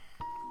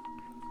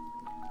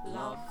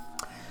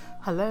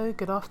Hello,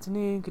 good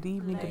afternoon, good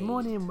evening, good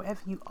morning,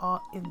 wherever you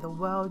are in the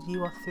world.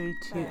 You are through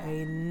to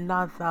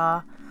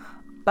another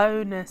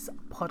bonus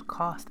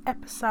podcast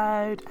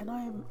episode, and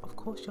I am, of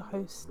course, your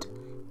host,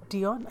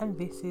 Dion, and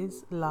this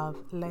is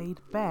Love Laid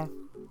Bare.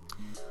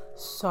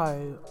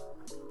 So,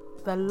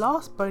 the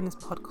last bonus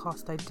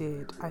podcast I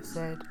did, I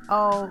said,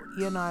 I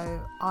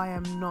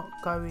am not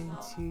going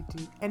to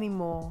do any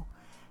more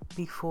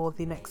before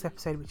the next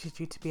episode, which is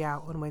due to be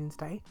out on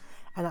Wednesday,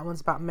 and that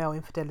one's about male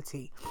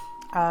infidelity.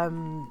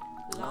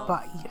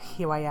 But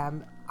here I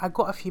am. I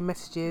got a few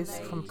messages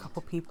from a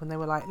couple of people, and they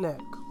were like,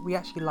 look, we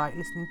actually like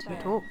listening to you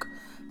talk,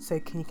 so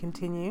can you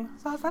continue?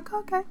 So I was like,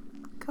 okay,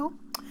 cool.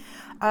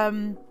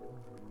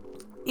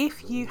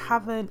 If you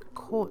haven't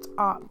caught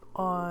up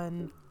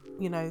on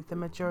the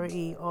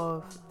majority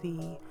of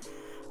the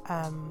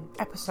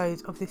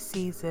episodes of this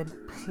season,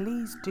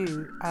 please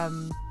do.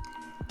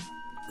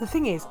 The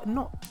thing is,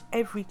 not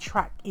every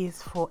track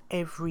is for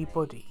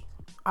everybody.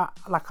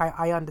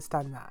 I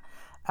understand that,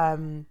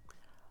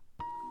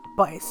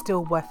 but it's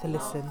still worth a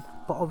listen.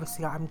 But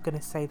obviously, I'm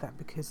gonna say that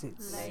because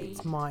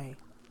it's my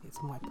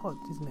pod,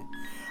 isn't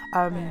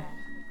it?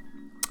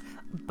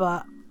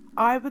 But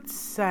I would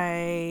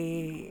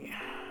say,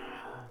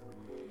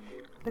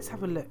 let's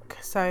have a look.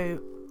 So,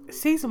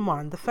 season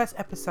 1, the first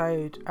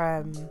episode,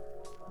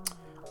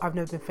 I've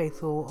Never Been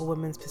Faithful, A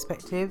Woman's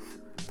Perspective,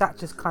 that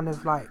just kind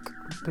of like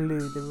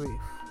blew the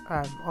roof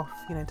off,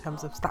 in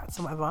terms of stats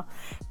and whatever.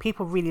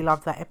 People really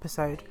loved that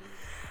episode.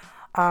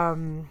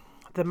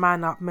 The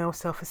Man Up, Male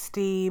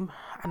Self-Esteem,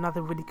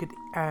 another really good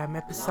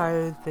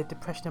episode. The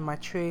Depression of My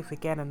Truth,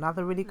 again,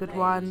 another really good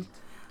one.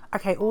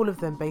 Okay, all of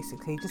them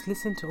basically. Just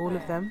listen to all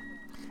of them.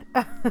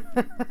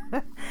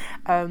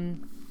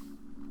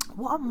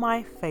 What are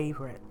my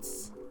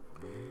favourites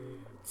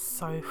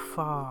so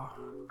far?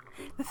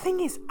 The thing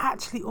is,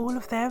 actually, all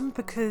of them,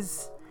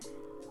 because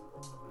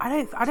I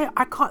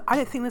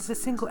don't think there's a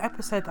single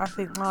episode that I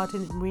think, I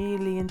didn't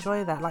really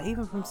enjoy that. Like,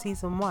 even from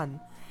season 1.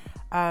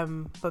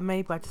 But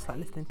maybe I just like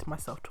listening to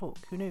myself talk.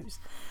 Who knows?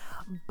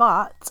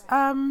 But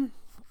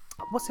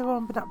what's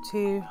everyone been up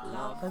to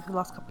over the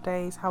last couple of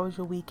days? How was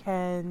your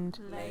weekend?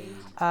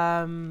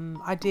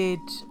 I did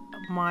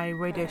my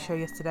radio show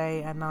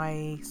yesterday, and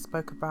I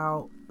spoke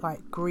about like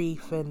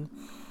grief and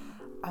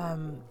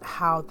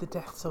how the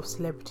deaths of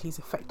celebrities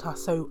affect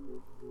us. So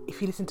if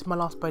you listen to my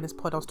last bonus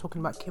pod, I was talking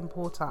about Kim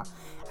Porter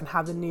and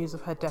how the news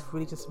of her death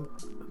really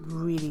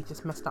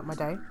just messed up my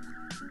day.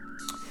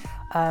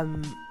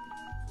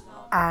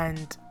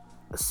 And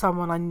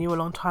someone I knew a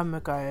long time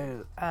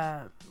ago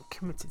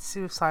committed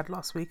suicide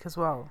last week as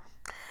well.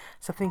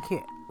 So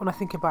when I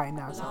think about it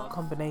now, it's like a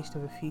combination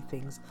of a few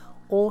things.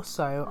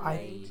 Also,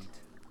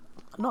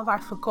 not that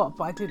I forgot,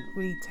 but I didn't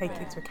really take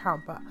it into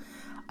account, but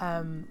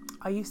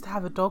I used to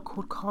have a dog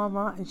called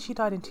Karma, and she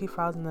died in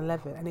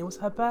 2011, and it was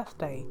her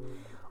birthday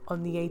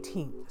on the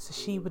 18th, so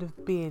she would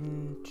have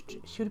been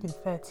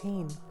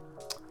 13.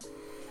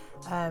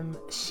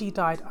 She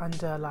died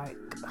under like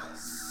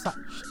such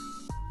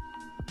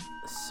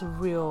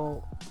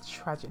surreal,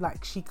 tragic,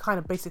 like she kind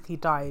of basically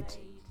died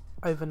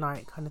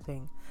overnight kind of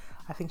thing.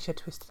 I think she had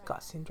twisted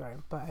gut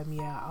syndrome, but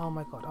yeah, oh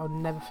my god, I'll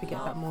never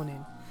forget that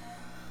morning.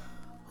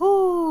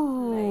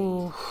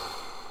 Ooh,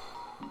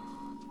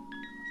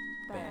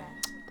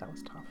 that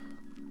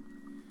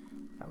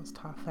was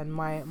tough. And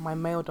my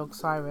male dog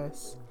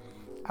Cyrus,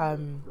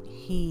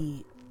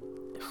 he,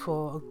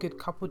 for a good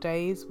couple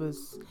days,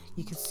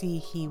 you could see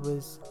he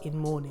was in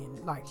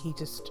mourning. Like, he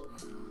just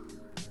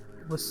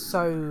was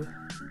so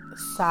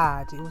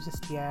sad. It was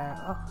just,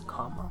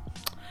 Karma.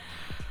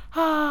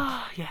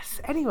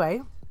 Yes.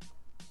 Anyway,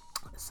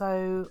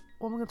 so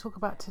what am I going to talk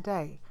about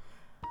today?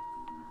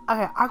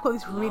 Okay, I've got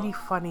this really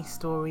funny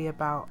story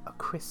about a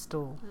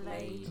crystal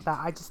that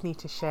I just need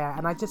to share,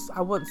 and I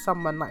want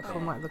someone like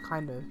from like the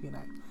kind of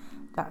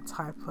that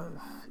type of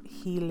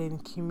healing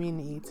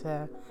community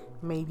to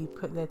maybe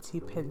put their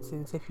 2 pence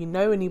in. So if you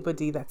know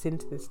anybody that's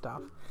into this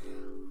stuff,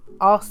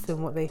 ask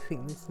them what they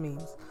think this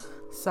means.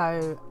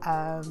 So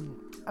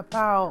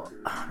about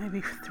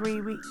maybe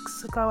 3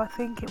 weeks ago, I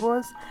think it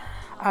was,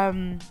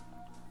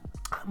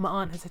 my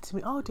aunt had said to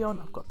me, "Oh, Dion,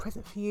 I've got a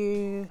present for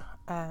you."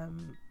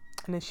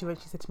 And then she said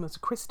to me it was a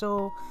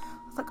crystal.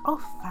 I was like, "Oh,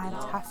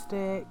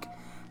 fantastic."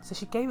 So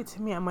she gave it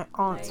to me at my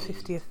aunt's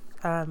 50th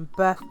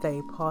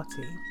birthday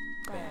party.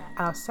 And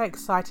I was so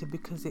excited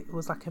because it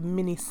was like a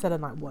mini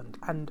selenite wand.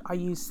 And I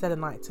use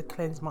selenite to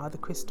cleanse my other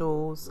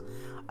crystals.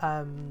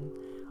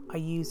 I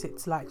use it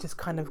to like just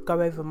kind of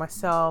go over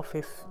myself,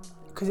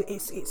 because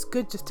it's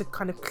good just to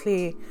kind of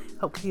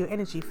help clear your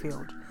energy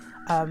field.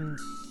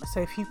 So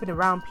if you've been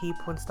around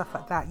people and stuff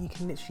like that, you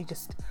can literally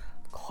just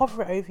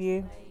hover it over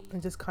you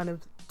and just kind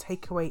of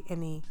take away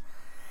any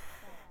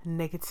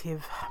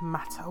negative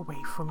matter away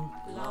from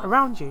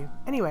around you.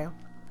 Anyway,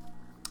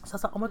 so I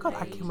was like, oh my god,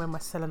 I can wear my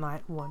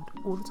selenite wand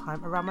all the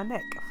time around my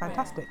neck.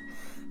 Fantastic.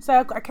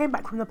 So I came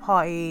back from the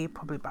party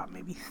probably about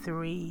maybe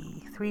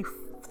 3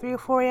 or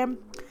 4 a.m.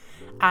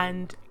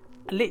 and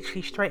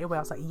literally straight away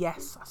I was like,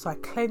 yes. So I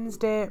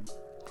cleansed it,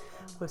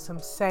 with some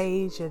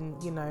sage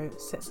and, you know,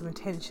 set some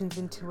intentions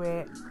into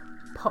it,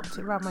 popped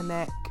it around my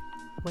neck,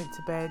 went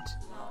to bed.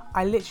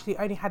 I literally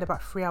only had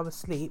about 3 hours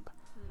sleep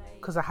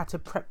because I had to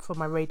prep for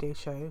my radio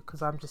show,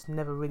 because I'm just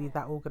never really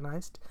that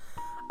organised.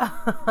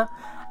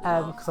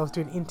 Because I was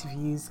doing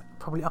interviews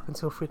probably up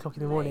until 3 o'clock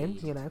in the morning,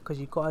 you know, because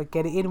you've got to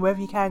get it in wherever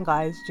you can,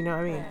 guys. Do you know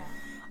what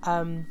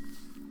I mean?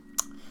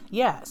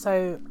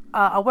 So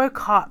I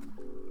woke up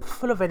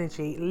full of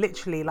energy.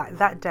 Literally, like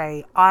that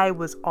day, I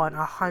was on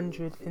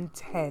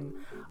 110.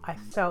 I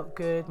felt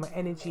good. My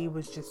energy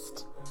was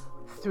just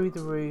through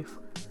the roof.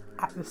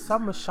 The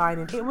sun was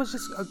shining. It was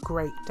just a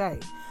great day.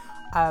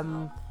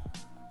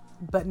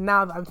 But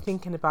now that I'm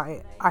thinking about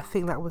it, I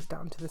think that was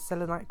down to the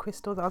selenite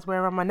crystal that I was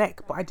wearing around my neck,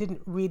 but I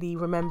didn't really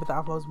remember that I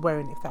was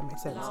wearing it, if that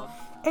makes sense.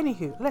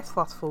 Anywho, let's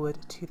fast forward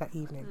to that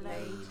evening.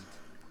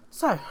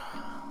 So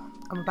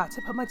I'm about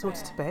to put my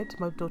daughter to bed.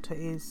 My daughter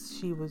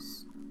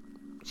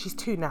she's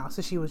 2 now,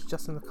 so she was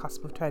just on the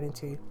cusp of turning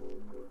 2.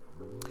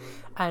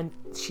 And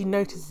she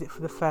notices it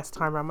for the first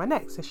time around my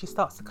neck, so she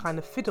starts to kind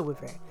of fiddle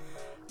with it.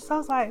 So I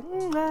was like,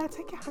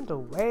 take your hand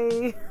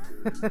away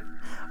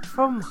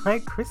from my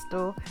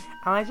crystal.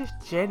 And I just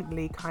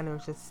gently kind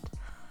of just,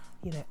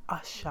 you know,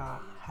 usher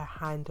her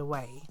hand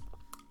away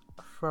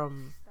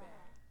from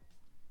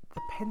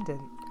the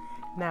pendant.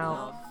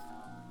 Now,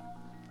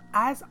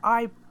 as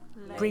I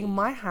bring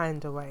my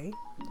hand away,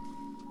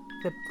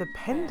 the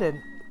pendant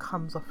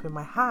comes off in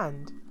my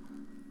hand.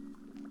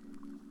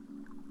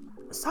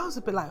 So I was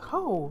a bit like,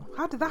 oh,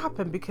 how did that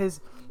happen?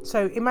 Because,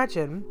 so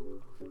imagine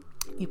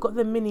you've got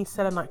the mini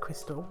selenite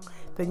crystal,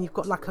 then you've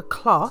got like a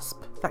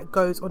clasp that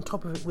goes on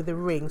top of it with a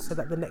ring so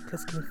that the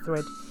necklace can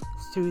thread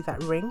through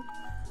that ring.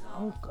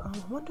 I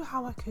wonder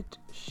how I could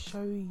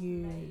show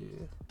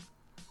you.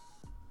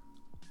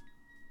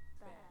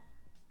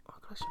 Oh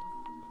gosh,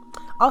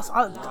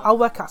 I'll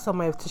work out some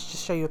way to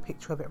just show you a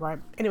picture of it, right?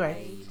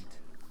 Anyway,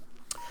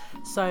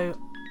 so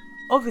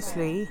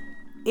obviously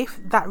if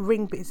that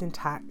ring bit is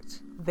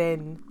intact,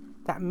 then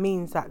that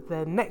means that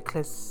the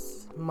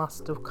necklace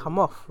must have come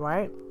off,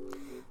 right?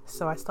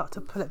 So I start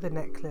to pull at the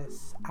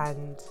necklace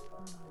and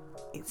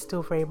it's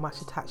still very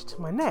much attached to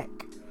my neck.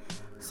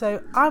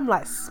 So I'm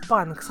like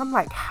spun, because I'm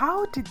like,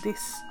 how did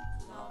this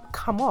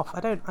come off? I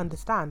don't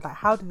understand. Like,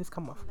 how did this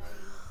come off?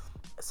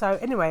 So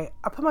anyway,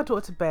 I put my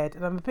daughter to bed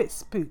and I'm a bit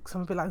spooked. So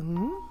I'm a bit like,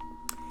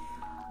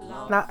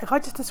 Now, if I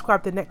just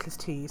describe the necklace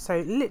to you, so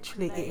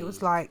literally it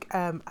was like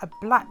a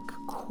black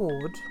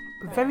cord,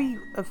 very,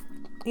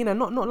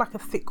 not like a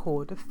thick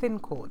cord, a thin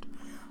cord.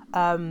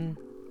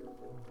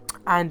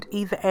 And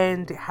either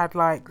end it had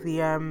like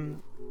the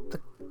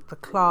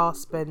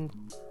clasp and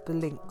the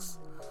links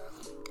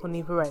on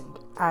either end,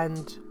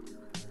 and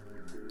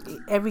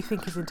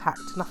everything is intact,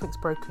 nothing's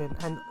broken.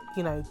 And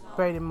you know,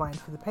 bearing in mind,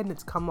 for the pendant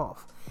to come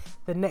off,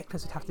 the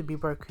necklace would have to be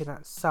broken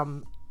at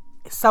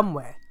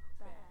somewhere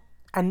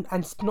and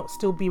not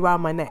still be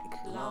around my neck.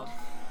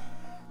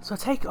 So I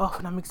take it off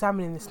and I'm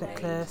examining this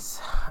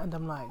necklace and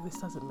I'm like, this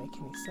doesn't make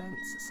any sense.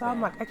 So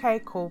I'm like,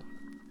 okay, cool,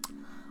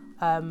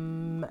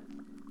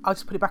 I'll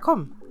just put it back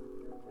on.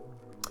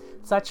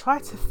 So I try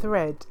to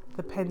thread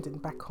the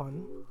pendant back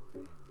on,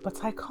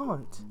 but I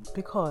can't,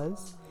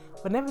 because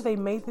whenever they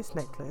made this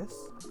necklace,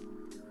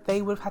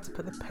 they would have had to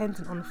put the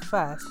pendant on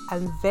first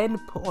and then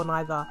put on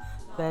either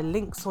the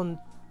links on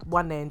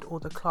one end or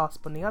the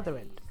clasp on the other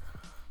end.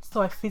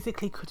 So I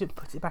physically couldn't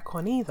put it back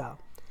on either.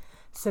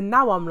 So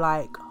now I'm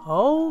like,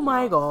 oh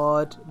my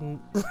God.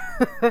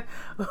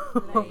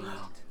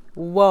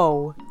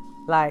 Whoa,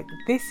 like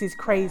this is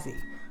crazy.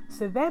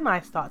 So then I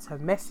start to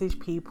message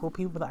people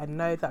that I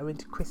know that are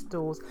into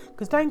crystals.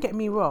 Because don't get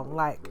me wrong,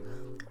 like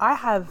I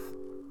have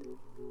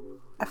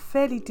a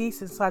fairly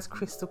decent sized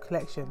crystal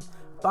collection.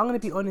 But I'm going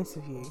to be honest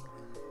with you.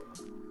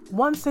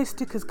 Once those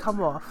stickers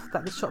come off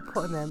that the shop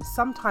put on them,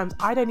 sometimes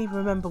I don't even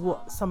remember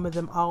what some of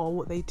them are or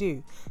what they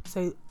do.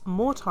 So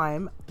more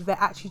time, they're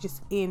actually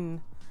just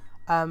in,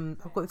 I've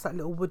got this like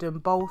little wooden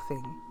bowl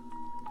thing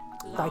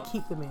that I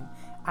keep them in.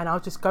 And I'll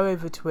just go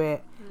over to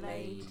it.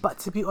 But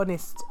to be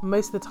honest,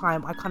 most of the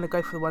time I kind of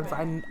go for the ones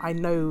that I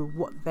know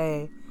what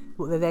they're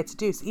there to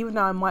do. So even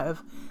though I might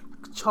have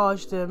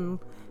charged them,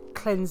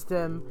 cleansed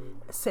them,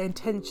 set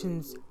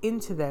intentions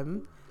into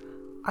them,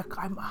 I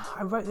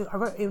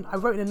wrote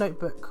in a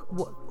notebook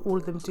what all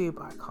of them do,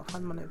 but I can't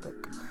find my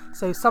notebook.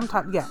 So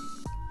sometimes,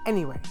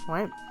 anyway,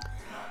 right?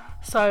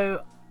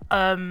 So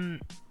I'm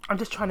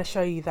just trying to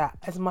show you that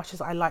as much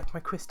as I like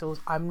my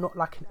crystals, I'm not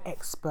like an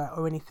expert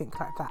or anything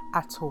like that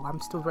at all. I'm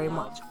still very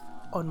much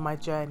on my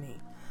journey.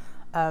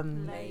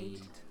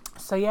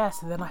 So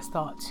then I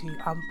start to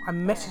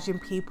I'm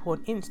messaging people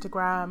on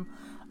Instagram,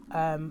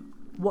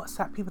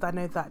 WhatsApp, people that I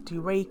know that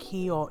do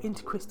Reiki or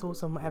into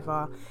crystals and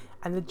whatever,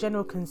 and the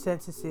general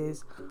consensus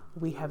is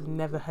we have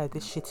never heard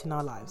this shit in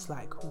our lives.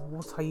 Like,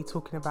 what are you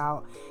talking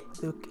about?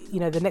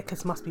 The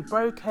necklace must be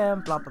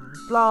broken, blah blah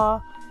blah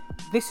blah.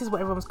 This is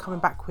what everyone's coming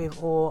back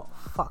with, or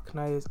fuck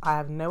knows, I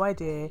have no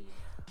idea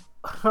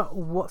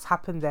what's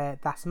happened there.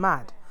 That's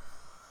mad.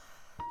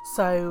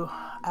 So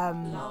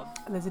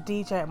there's a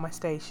DJ at my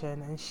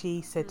station, and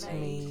she said to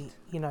me,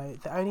 you know,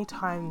 the only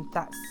time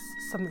that's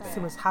something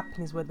similar has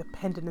happened is where the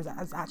pendant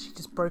has actually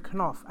just broken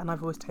off, and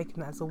I've always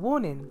taken it as a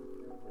warning.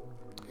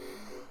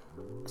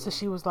 So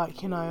she was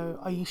like, you know,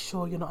 are you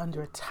sure you're not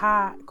under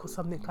attack or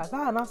something like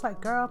that? And I was like,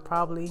 girl,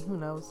 probably, who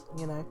knows,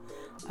 you know,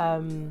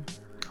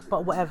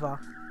 but whatever.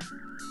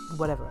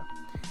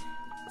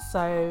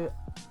 So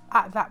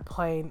at that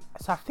point,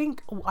 so I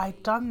think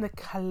I'd done the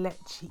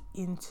Kelechi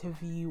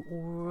interview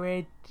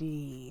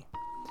already,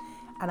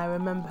 and I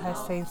remember her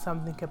saying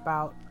something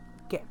about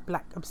get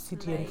black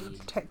obsidian for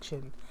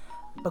protection,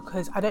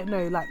 because I don't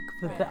know, like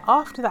the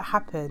after that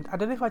happened, I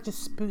don't know if I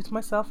just spooked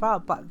myself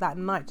out, but that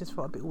night just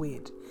felt a bit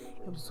weird.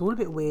 It was all a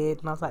bit weird,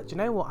 and I was like, do you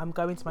know what, I'm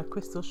going to my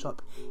crystal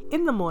shop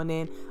in the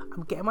morning,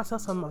 I'm getting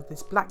myself some of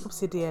this black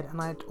obsidian,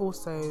 and I'd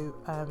also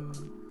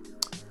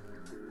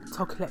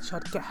told Kelechi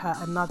I'd get her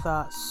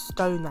another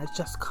stone that had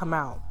just come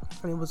out,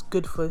 and it was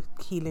good for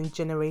healing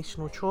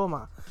generational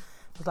trauma.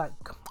 I was like,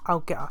 I'll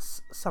get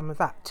us some of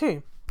that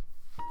too.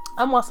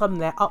 And whilst I'm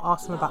there, I'll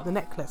ask them about the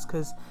necklace,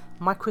 because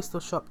my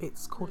crystal shop,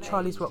 it's called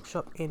Charlie's Rock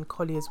Shop in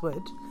Collier's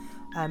Wood,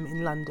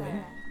 in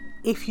London.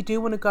 If you do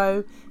want to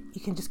go,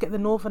 you can just get the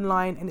Northern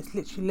Line, and it's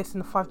literally less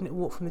than a 5-minute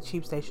walk from the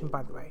tube station,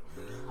 by the way.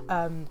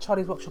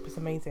 Charlie's Rock Shop is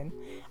amazing,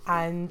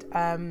 and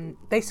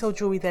they sell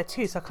jewellery there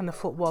too, so I kind of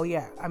thought, well,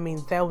 yeah, I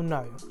mean, they'll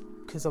know,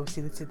 because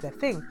obviously this is their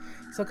thing.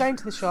 So going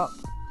to the shop,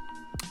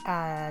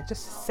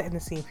 just setting the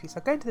scene for you.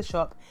 So I go into the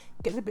shop,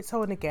 get the bits I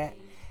want to get.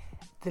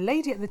 The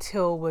lady at the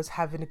till was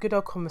having a good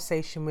old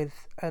conversation with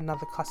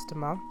another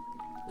customer.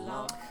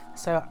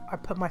 So I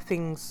put my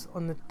things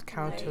on the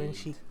counter, and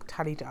she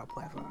tallied it up,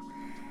 whatever.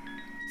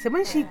 So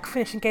when she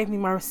finished and gave me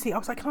my receipt, I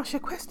was like, can I ask you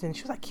a question?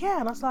 She was like, yeah.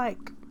 And I was like,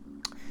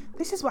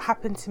 this is what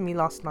happened to me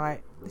last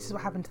night. This is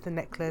what happened to the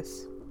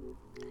necklace.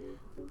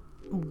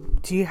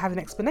 Do you have an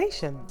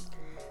explanation?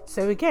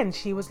 So again,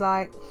 she was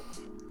like,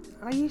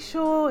 are you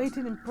sure it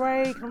didn't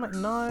break? And I'm like,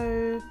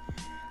 no.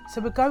 So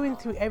we're going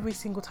through every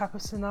single type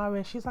of scenario,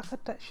 and she's like,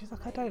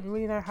 I don't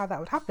really know how that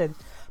would happen.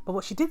 But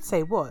what she did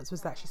say was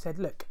that she said,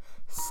 look,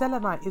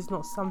 selenite is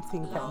not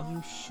something that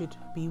you should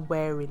be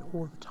wearing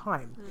all the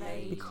time,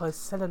 because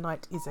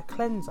selenite is a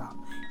cleanser,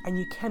 and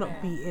you cannot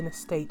be in a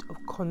state of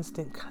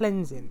constant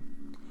cleansing.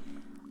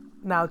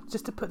 Now,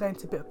 just to put that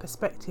into a bit of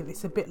perspective,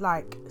 it's a bit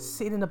like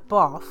sitting in a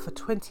bath for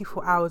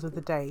 24 hours of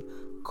the day,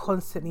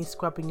 constantly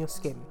scrubbing your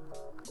skin,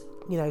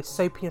 you know,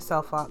 soaping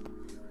yourself up.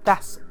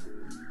 That's,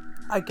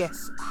 I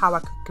guess, how I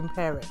could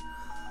compare it.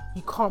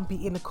 You can't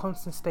be in a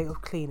constant state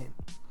of cleaning.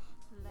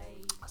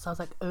 So I was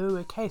like, oh,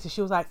 okay. So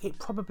she was like, it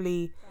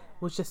probably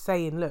was just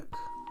saying, look,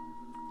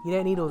 you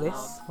don't need all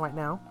this right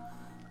now,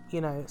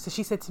 you know. So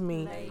she said to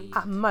me,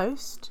 at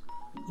most,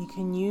 you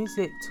can use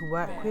it to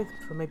work with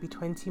for maybe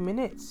 20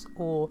 minutes,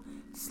 or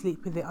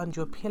sleep with it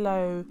under your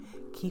pillow,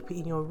 keep it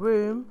in your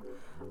room,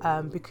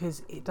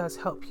 because it does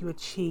help you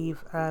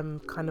achieve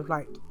kind of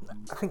like,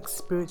 I think,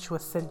 spiritual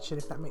ascension,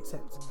 if that makes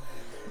sense.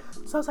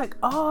 So I was like,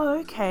 oh,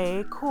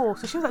 okay, cool.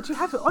 So she was like, do you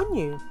have it on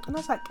you? And I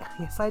was like,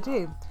 yes, I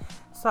do.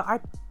 So I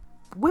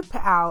whip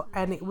it out,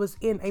 and it was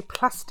in a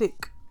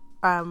plastic,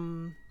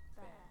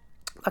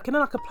 like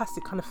a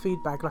plastic kind of food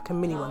bag, like a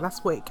mini one.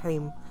 That's what it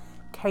came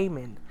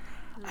in,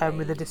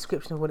 with a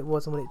description of what it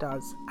was and what it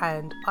does.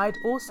 And I'd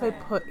also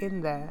put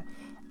in there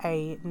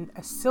a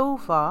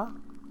silver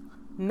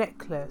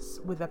necklace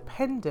with a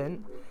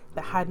pendant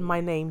that had my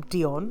name,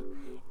 Dion,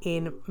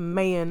 in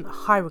Mayan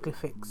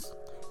hieroglyphics,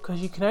 because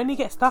you can only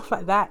get stuff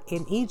like that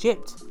in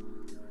Egypt,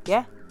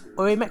 yeah,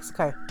 or in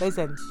Mexico. Those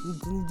ends,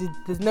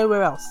 there's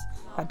nowhere else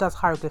that does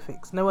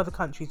hieroglyphics, no other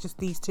countries, just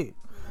these two.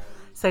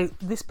 So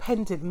this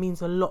pendant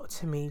means a lot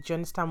to me. Do you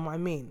understand what I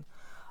mean?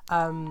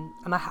 And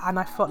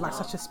I felt like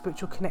such a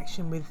spiritual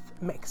connection with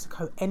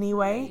Mexico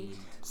anyway.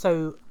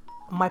 So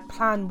my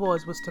plan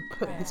was to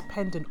put this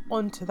pendant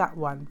onto that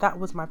one. That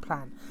was my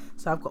plan.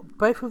 So I've got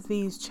both of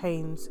these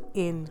chains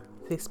in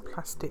this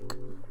plastic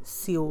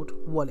sealed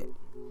wallet.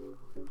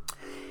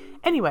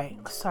 Anyway,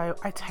 so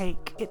I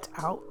take it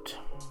out,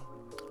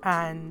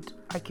 and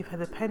I give her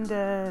the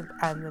pendant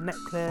and the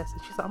necklace,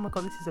 and she's like, oh my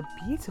god, this is a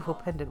beautiful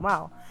pendant,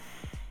 wow.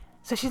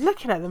 So she's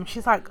looking at them,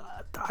 she's like,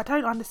 I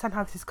don't understand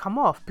how this has come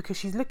off, because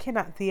she's looking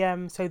at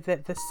the so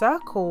the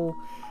circle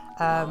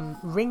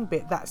ring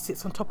bit that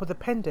sits on top of the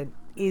pendant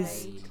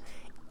is,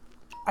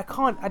 I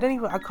don't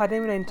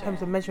even know in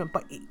terms of measurement,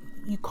 but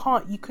you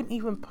couldn't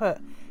even put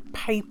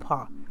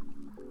paper,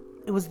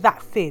 it was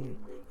that thin,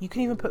 you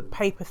couldn't even put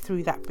paper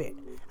through that bit.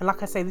 And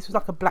like I say, this was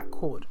like a black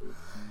cord.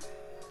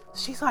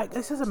 She's like,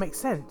 this doesn't make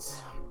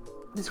sense.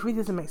 This really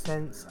doesn't make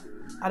sense.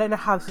 I don't know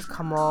how this has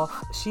come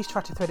off. She's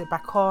tried to thread it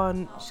back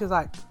on. She was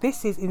like,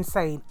 this is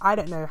insane. I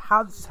don't know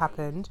how this has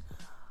happened.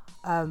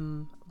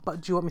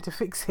 But do you want me to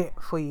fix it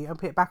for you and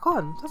put it back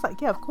on? So I was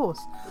like, yeah, of course.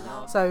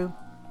 So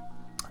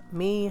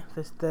me,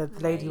 the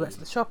lady who works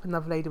at the shop,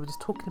 another lady were just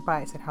talking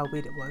about it, said how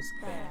weird it was.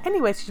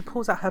 Anyway, so she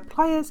pulls out her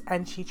pliers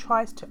and she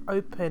tries to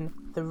open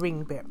the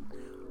ring bit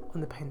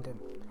on the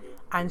pendant.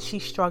 And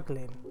she's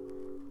struggling.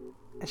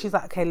 And she's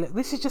like, okay, look,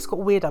 this has just got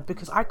weirder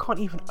because I can't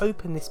even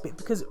open this bit.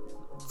 Because,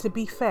 to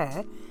be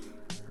fair,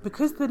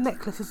 because the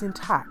necklace is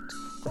intact,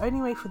 the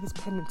only way for this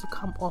pendant to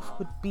come off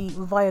would be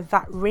via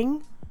that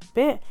ring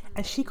bit,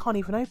 and she can't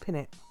even open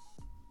it.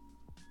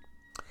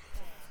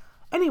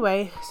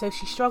 Anyway, so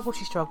she struggles,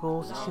 she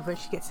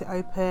eventually gets it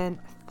open,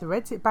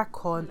 threads it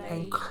back on,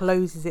 and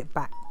closes it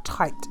back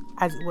tight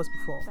as it was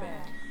before.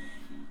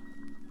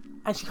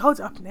 And she holds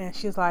it up in the air.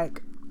 She's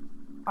like,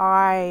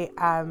 I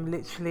am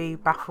literally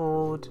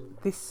baffled.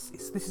 This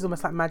is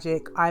almost like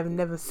magic. I've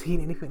never seen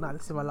anything like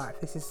this in my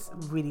life. This is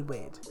really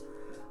weird.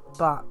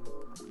 But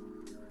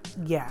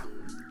yeah,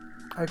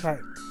 okay.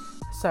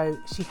 So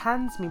she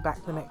hands me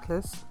back the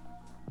necklace,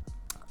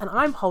 and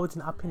I'm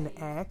holding it up in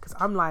the air because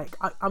I'm like,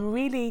 I'm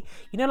really,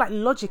 like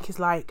logic is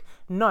like,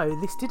 no,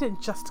 this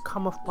didn't just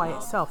come off by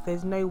itself.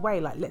 There's no way.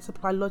 Like, let's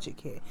apply logic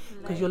here,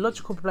 because your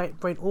logical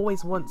brain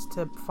always wants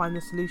to find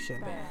the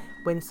solution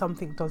when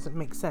something doesn't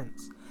make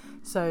sense.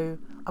 So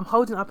I'm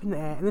holding it up in the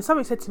air, and then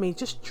somebody said to me,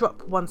 just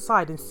drop one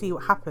side and see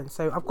what happens.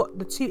 So I've got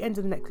the two ends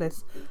of the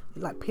necklace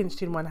like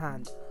pinched in one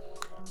hand.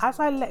 As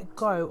I let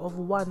go of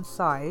one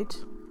side,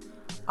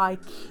 I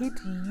kid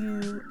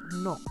you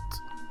not,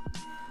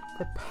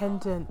 the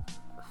pendant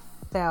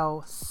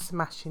fell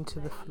smashing to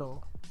the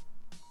floor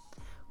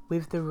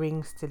with the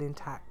ring still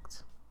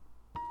intact.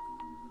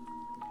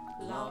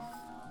 Love.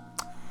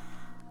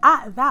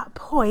 At that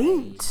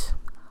point,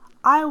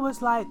 I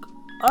was like,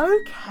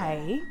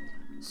 okay,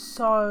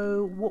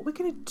 so what we're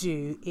going to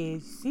do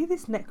is, see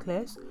this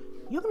necklace,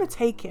 you're going to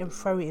take it and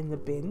throw it in the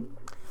bin.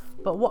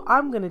 But what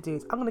I'm going to do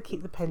is I'm going to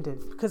keep the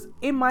pendant, because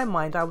in my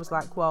mind I was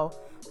like, well,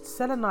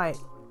 selenite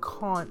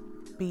can't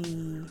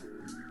be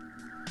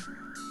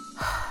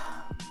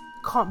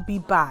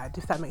bad,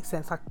 if that makes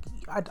sense. Like,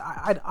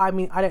 I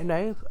mean, I don't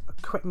know,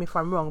 correct me if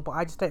I'm wrong, but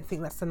I just don't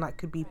think that selenite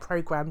could be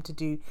programmed to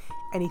do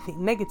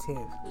anything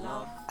negative.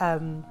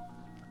 And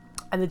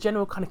the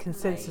general kind of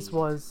consensus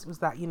was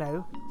that,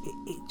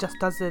 it just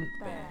doesn't,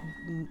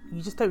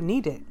 you just don't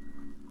need it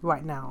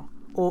right now.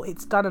 Or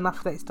it's done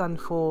enough that it's done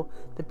for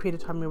the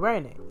period of time you're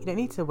wearing it. You don't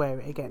need to wear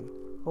it again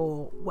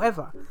or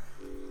whatever.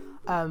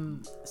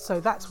 So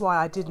that's why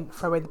I didn't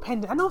throw away the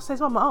pendant. And also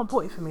as well, my aunt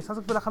bought it for me, so I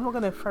was like, I'm not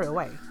going to throw it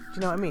away. Do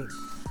you know what I mean?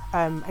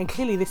 And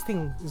clearly this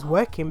thing is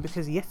working,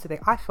 because yesterday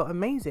I felt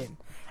amazing.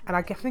 And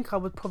I think I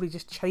was probably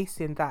just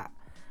chasing that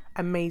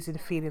amazing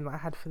feeling that I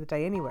had for the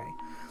day anyway.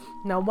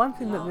 Now, one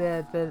thing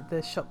that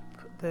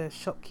the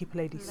shopkeeper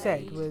lady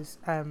said was,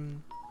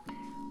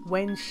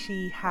 when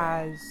she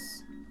has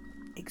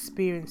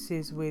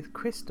experiences with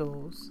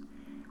crystals,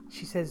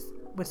 she says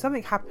when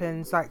something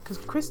happens, like, because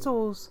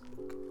crystals,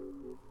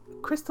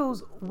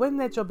 when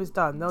their job is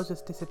done, they'll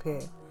just disappear.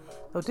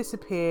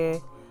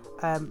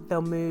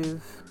 They'll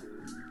move.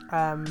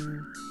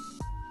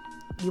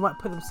 You might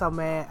put them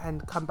somewhere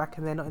and come back,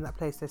 and they're not in that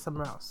place, they're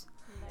somewhere else.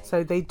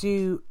 So they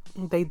do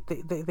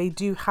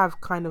have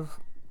kind of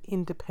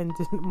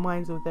independent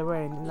minds of their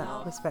own in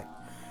that respect.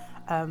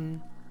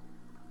 And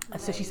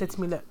so she said to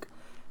me, look,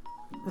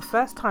 the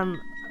first time,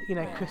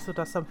 Crystal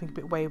does something a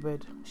bit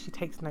wayward, she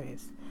takes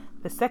notice.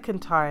 The second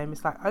time,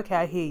 it's like, okay,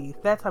 I hear you.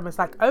 Third time, it's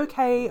like,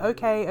 okay,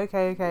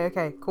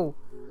 cool.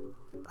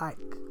 Like,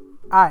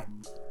 alright,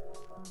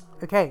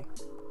 okay.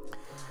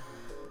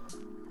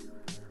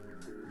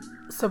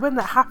 So when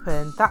that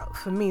happened, that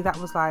for me, that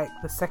was like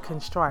the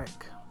second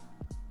strike.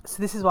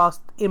 So this is why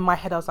in my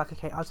head, I was like,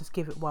 okay, I'll just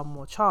give it one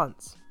more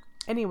chance.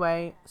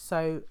 Anyway,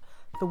 so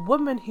the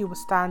woman who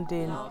was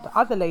standing, the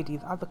other lady,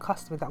 the other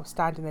customer that was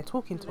standing there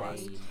talking to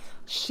us,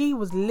 she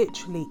was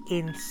literally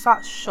in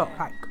such shock.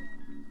 Like,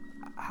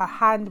 her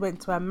hand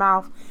went to her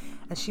mouth,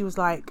 and she was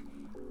like,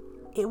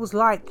 she's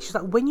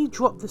like, when you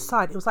drop the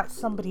side, it was like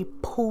somebody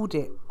pulled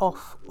it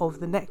off of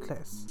the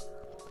necklace.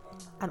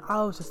 And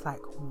I was just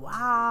like,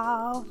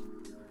 wow.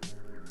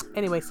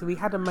 Anyway, so we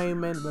had a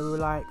moment where we were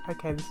like,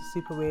 okay, this is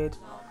super weird.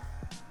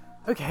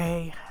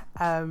 Okay.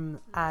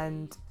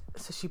 And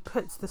so she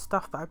puts the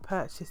stuff that I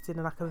purchased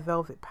in like a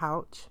velvet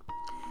pouch.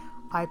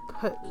 I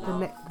put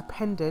the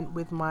pendant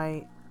with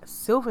my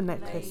silver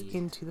necklace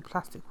into the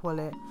plastic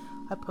wallet.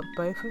 I put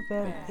both of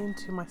them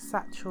into my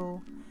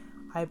satchel.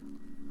 I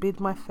bid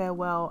my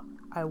farewell.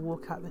 I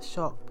walk out the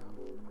shop,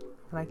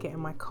 and I get in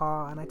my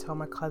car, and I tell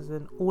my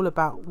cousin all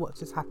about what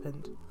just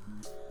happened.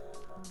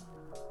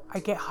 I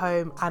get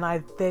home, and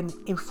I then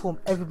inform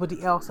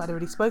everybody else I'd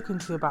already spoken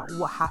to about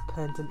what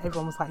happened, and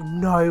everyone was like,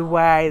 no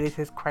way, this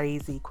is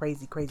crazy.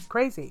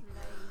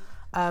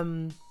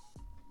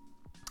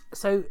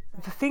 So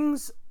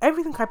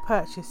everything I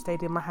purchased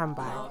stayed in my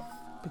handbag,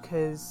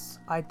 because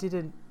I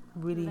didn't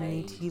really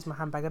need to use my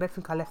handbag. I don't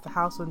think I left the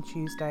house on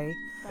Tuesday.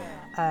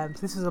 So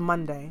this was a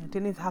Monday. I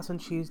didn't leave the house on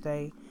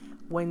Tuesday.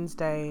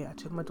 Wednesday, I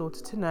took my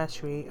daughter to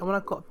nursery, and when I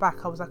got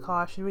back, I was like,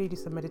 I should really do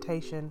some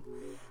meditation.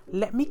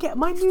 Let me get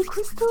my new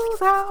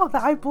crystals out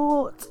that I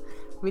bought.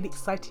 Really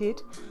excited.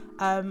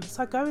 So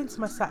I go into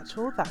my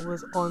satchel that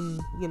was on,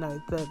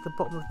 the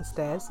bottom of the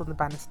stairs on the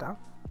banister,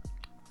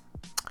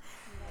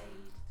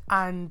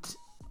 and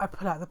I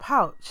pull out the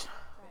pouch.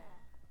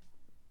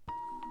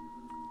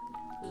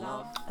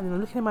 And then I'm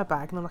looking in my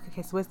bag and I'm like,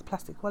 okay, so where's the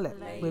plastic wallet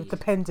with the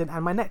pendant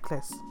and my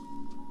necklace?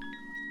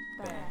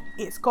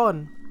 It's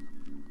gone.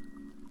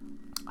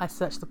 I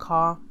searched the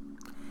car.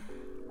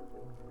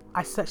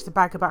 I searched the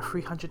bag about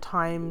 300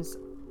 times.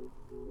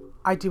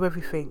 I do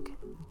everything.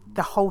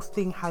 The whole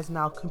thing has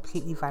now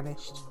completely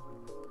vanished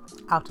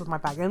out of my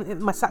bag.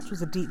 And my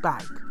satchel's a deep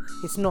bag.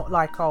 It's not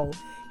like, oh,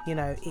 you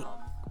know, it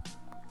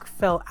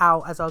fell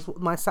out as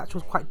my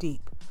satchel's quite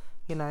deep,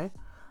 you know.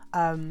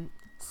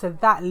 So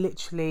that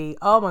literally,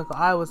 oh my God,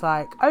 I was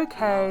like,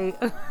 okay.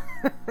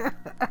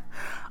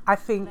 I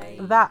think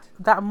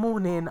that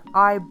morning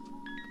I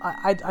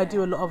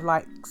do a lot of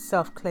like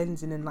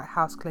self-cleansing and like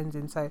house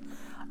cleansing. So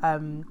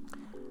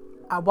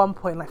at one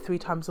point, like 3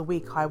 times a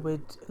week, I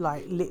would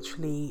like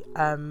literally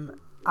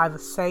either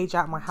sage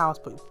out my house,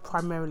 but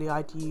primarily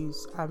I'd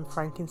use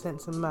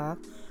frankincense and myrrh.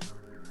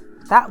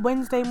 That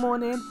Wednesday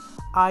morning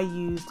I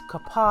used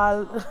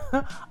kapal,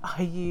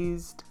 I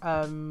used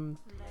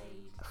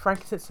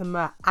frankincense and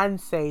myrrh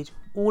and sage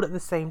all at the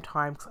same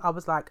time, because I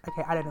was like,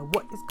 okay, I don't know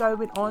what is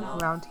going on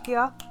around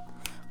here,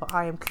 but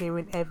I am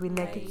clearing every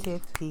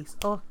negative piece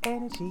of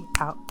energy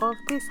out of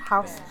this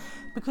house.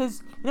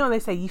 Because you know when they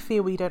say you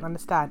feel what you don't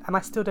understand, and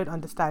I still don't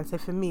understand. So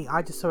for me,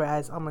 I just saw it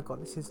as, oh my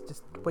God, this is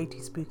just way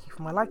too spooky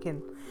for my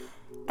liking.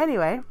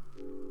 Anyway,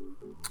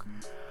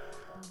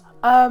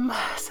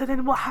 so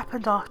then what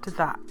happened after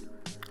that?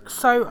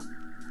 So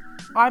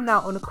I'm now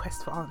on a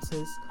quest for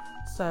answers.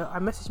 So I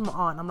messaged my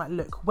aunt. I'm like,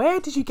 look, where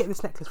did you get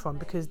this necklace from?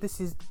 Because this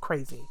is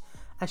crazy.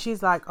 And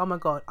she's like, oh my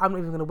God, I'm not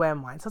even going to wear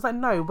mine. So I was like,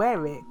 no,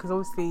 wear it. Because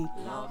obviously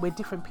we're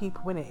different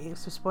people, innit?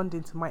 It's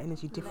responding to my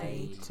energy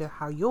differently to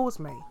how yours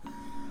may.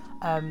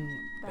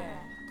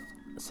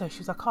 So she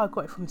was like, oh, I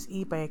got it from this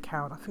eBay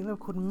account. I think they were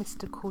called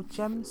Mystical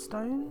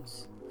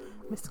Gemstones.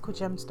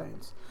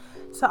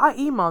 So I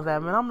emailed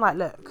them and I'm like,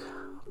 look,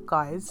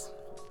 guys,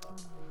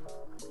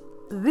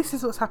 this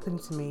is what's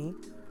happened to me.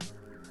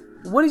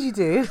 What did you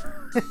do?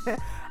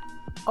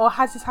 Or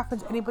has this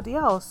happened to anybody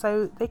else?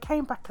 So they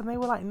came back and they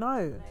were like,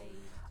 no,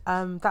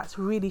 that's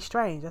really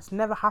strange. That's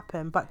never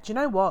happened. But do you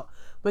know what?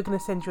 We're going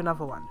to send you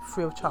another one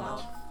free of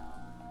charge.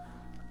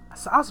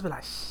 So I was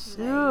like,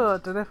 sure, I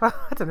don't know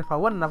if I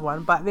want another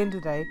one. But at the end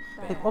of the day,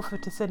 they've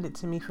offered to send it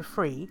to me for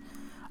free.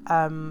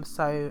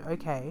 So,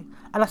 okay.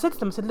 And I said to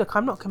them, I said, look,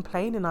 I'm not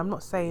complaining. I'm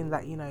not saying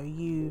that, you know,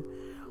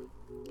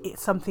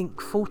 it's something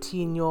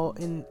faulty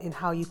in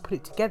how you put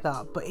it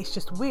together, but it's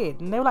just weird.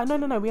 And they were like,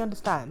 no, we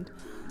understand.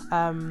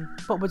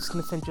 But we're just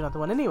going to send you another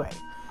one anyway.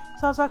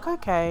 So I was like,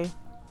 okay.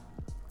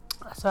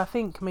 So I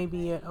think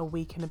maybe a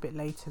week and a bit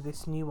later,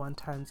 this new one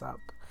turns up.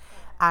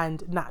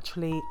 And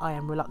naturally, I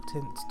am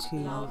reluctant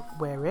to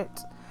wear it.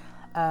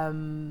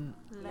 And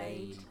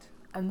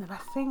then I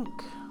think,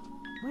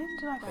 when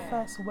did I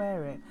first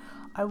wear it?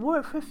 I wore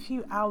it for a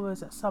few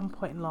hours at some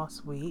point in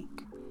last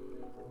week.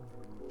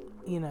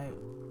 You know,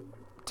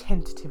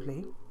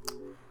 tentatively.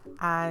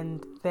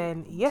 And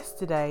then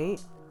yesterday,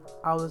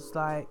 I was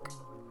like,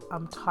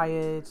 I'm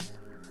tired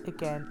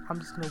again. I'm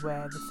just going to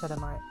wear the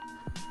Selenite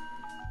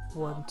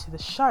one to the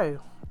show.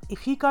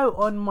 If you go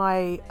on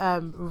my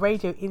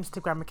radio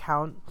Instagram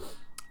account,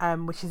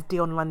 which is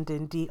Dion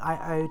London,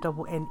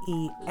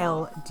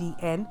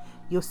 DIONNELDN,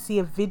 you'll see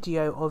a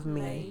video of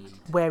me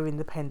wearing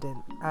the pendant.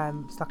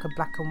 It's like a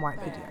black and white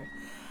video.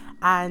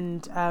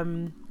 And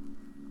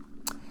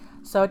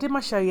so I did my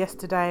show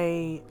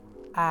yesterday,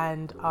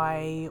 and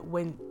I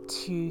went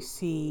to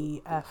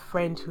see a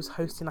friend who's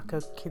hosting like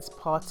a kids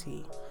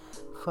party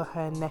for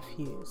her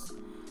nephews.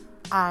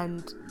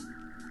 And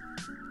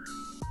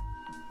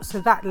so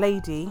that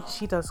lady,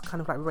 she does kind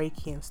of like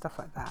Reiki and stuff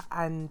like that.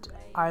 And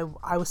I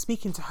was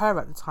speaking to her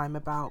at the time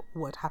about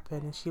what had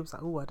happened, and she was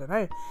like, oh, I don't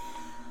know.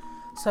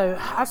 So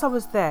as I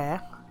was there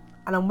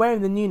and I'm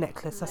wearing the new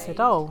necklace, I said,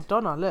 oh,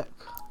 Donna, look,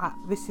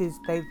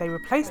 they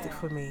replaced it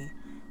for me.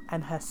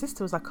 And her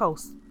sister was like, oh,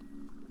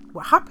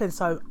 what happened?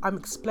 So I'm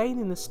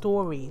explaining the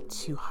story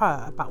to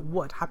her about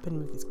what happened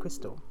with this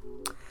crystal.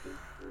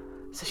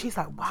 So she's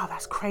like, wow,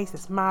 that's crazy,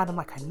 that's mad. I'm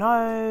like, I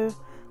know,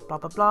 blah,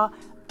 blah, blah.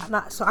 And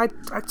so I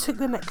took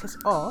the necklace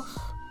off.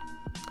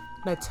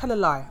 No, tell a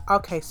lie.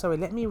 Okay, sorry,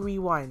 let me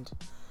rewind.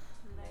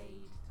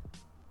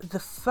 The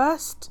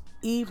first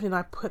evening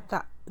I put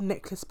that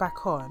necklace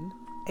back on,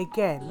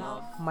 again,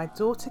 my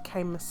daughter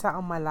came and sat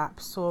on my lap,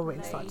 saw it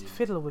and started to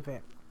fiddle with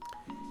it.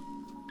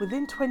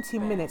 Within 20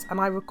 minutes, and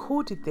I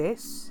recorded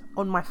this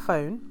on my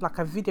phone, like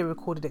I video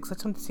recorded it because I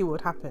just wanted to see what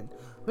would happen.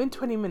 Within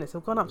 20 minutes,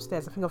 I've gone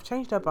upstairs. I think I've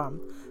changed her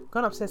bum,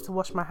 gone upstairs to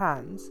wash my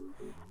hands,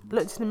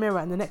 looked in the mirror,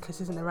 and the necklace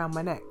isn't around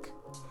my neck.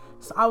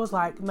 So I was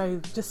like, no,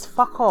 just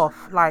fuck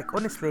off. Like,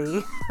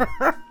 honestly,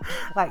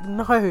 like,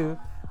 no,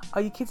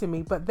 are you kidding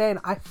me? But then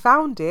I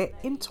found it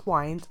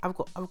entwined. I've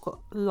got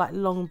like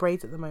long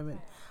braids at the moment.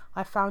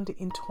 I found it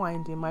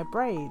entwined in my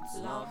braids,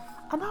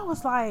 and I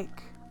was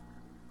like,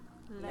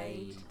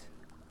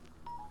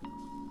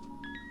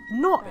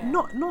 not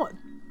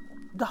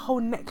the whole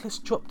necklace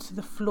dropped to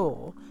the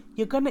floor.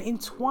 You're gonna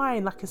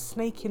entwine like a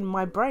snake in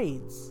my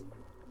braids.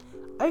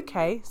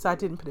 Okay, so I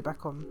didn't put it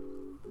back on.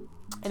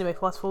 Anyway,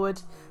 fast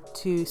forward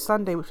to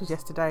Sunday, which was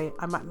yesterday.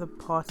 I'm at the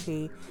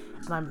party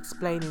and I'm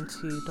explaining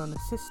to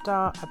Donna's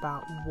sister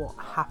about what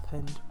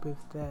happened with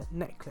the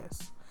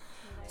necklace.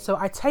 So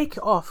I take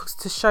it off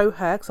to show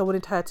her, because I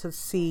wanted her to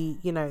see,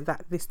 you know,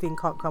 that this thing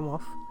can't come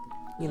off,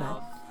 you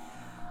know.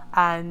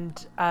 And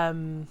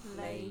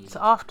so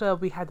after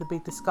we had the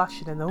big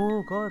discussion and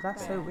oh god,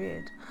 that's so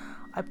weird,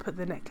 I put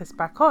the necklace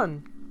back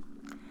on.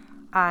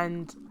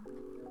 And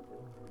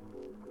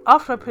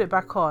after I put it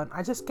back on,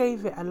 I just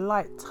gave it a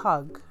light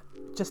tug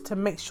just to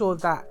make sure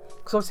that,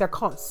 because obviously I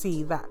can't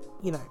see that,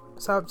 you know,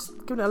 so I'm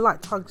just giving it a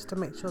light tug just to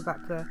make sure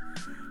that the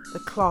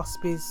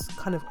clasp is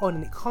kind of on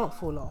and it can't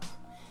fall off.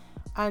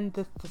 And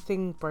the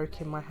thing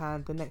broke in my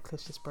hand, the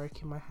necklace just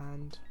broke in my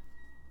hand.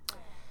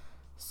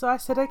 So I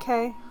said,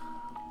 okay,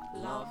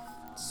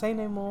 say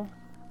no more.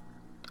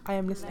 I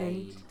am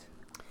listening.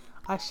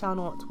 I shall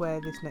not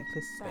wear this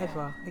necklace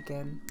ever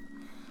again.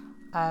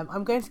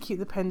 I'm going to keep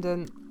the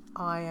pendant.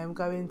 I am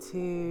going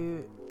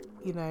to,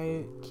 you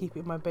know, keep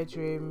it in my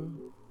bedroom.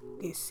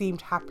 It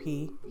seemed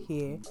happy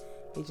here.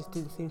 It just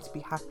didn't seem to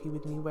be happy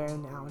with me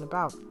wearing it out and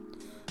about.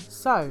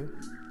 So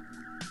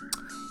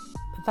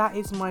that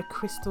is my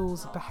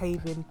crystals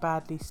behaving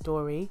badly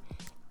story.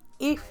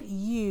 If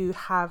you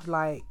have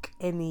like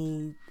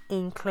any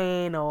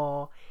inkling,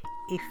 or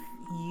if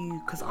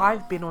you, because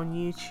I've been on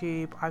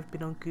YouTube, I've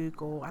been on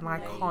Google, and I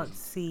can't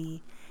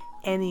see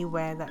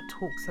anywhere that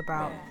talks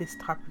about this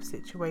type of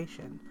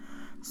situation.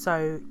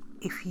 So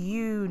if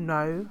you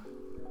know,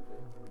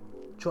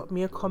 drop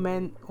me a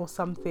comment or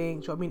something,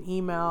 drop me an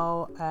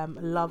email,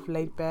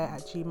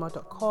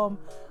 lovelaidbear@gmail.com,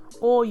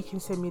 or you can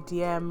send me a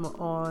DM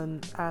on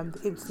the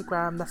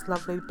Instagram, that's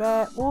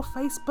lovelaidbear, or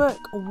Facebook,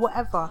 or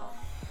whatever.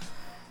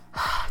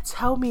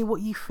 Tell me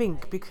what you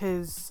think,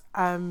 because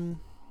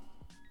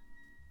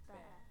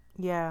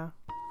yeah,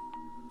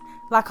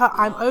 like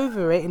I'm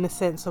over it in the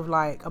sense of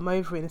like, I'm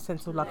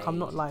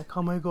not like,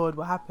 oh my god,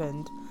 what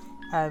happened?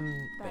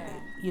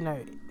 You know,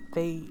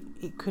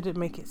 it couldn't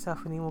make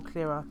itself any more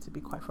clearer, to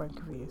be quite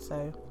frank with you.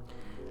 So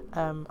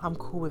I'm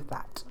cool with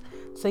that.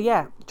 So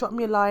yeah, drop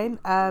me a line.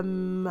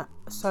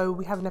 So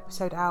we have an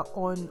episode out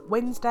on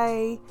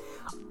Wednesday.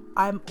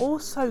 I'm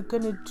also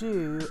gonna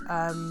do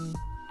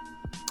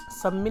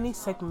some mini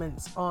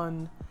segments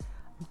on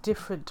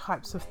different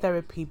types of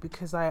therapy,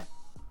 because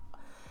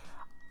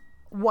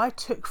what I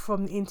took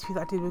from the interview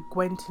that I did with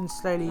Gwenton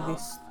Slowly,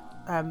 this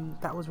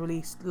that was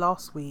released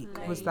last week,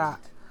 was that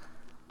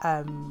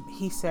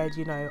he said,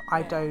 you know,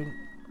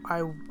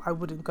 I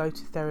wouldn't go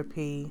to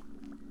therapy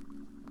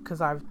because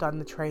I've done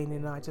the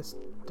training and it's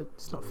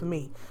not for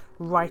me.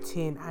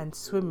 Writing and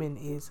swimming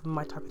is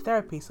my type of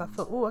therapy. So I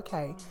thought, oh,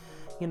 okay,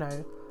 you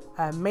know,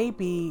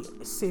 maybe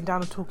sitting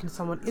down and talking to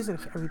someone isn't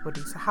for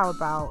everybody. So how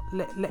about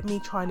let me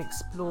try and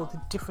explore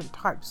the different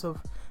types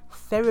of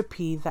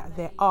therapy that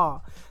there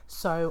are.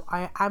 So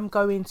I am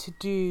going to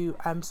do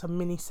some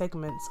mini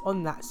segments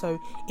on that. So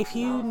if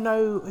you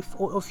know,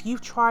 if you've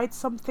tried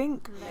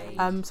something,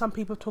 some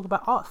people talk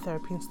about art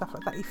therapy and stuff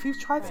like that. If you've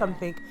tried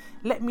something,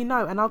 let me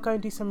know and I'll go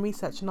and do some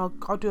research and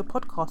I'll do a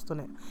podcast on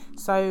it.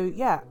 So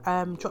yeah,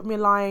 drop me a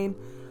line,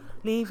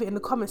 leave it in the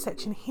comment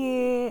section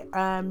here.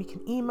 You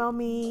can email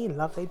me,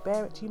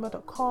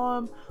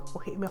 lovelaidbear@gmail.com,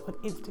 or hit me up on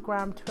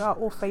Instagram, Twitter,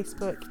 or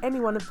Facebook,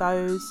 any one of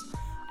those.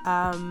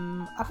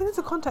 I think there's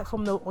a contact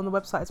form on the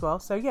website as well.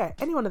 So yeah,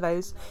 any one of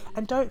those.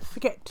 And don't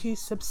forget to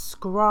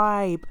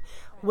subscribe.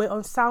 We're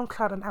on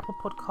SoundCloud and Apple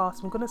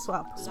Podcasts. We're going to sort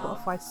out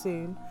Spotify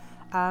soon.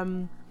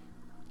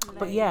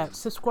 But yeah,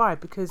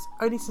 subscribe, because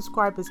only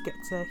subscribers get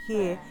to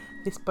hear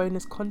this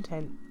bonus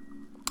content,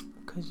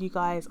 because you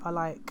guys are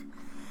like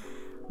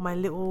my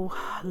little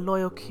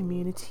loyal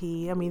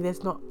community. I mean,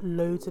 there's not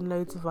loads and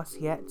loads of us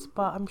yet,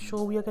 but I'm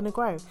sure we are going to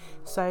grow.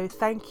 So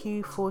thank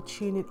you for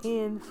tuning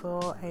in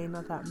for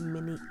another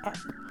mini ep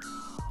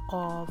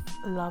of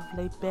Love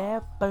Laid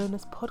Bear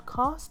bonus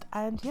podcast.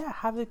 And yeah,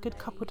 have a good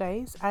couple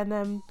days.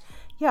 And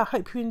yeah, I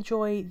hope you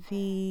enjoy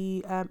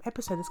the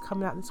episode that's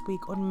coming out this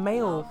week on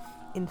male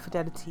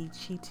infidelity,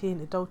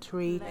 cheating,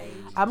 adultery.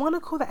 I'm going to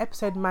call that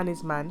episode Man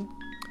is Man.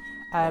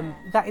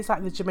 That is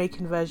like the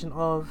Jamaican version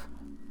of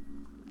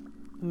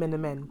Men are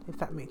Men, if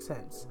that makes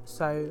sense.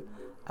 So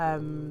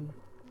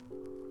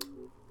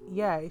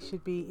yeah, it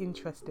should be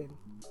interesting.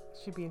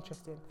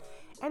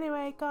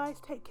 Anyway, guys,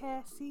 take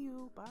care. See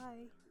you.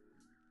 Bye.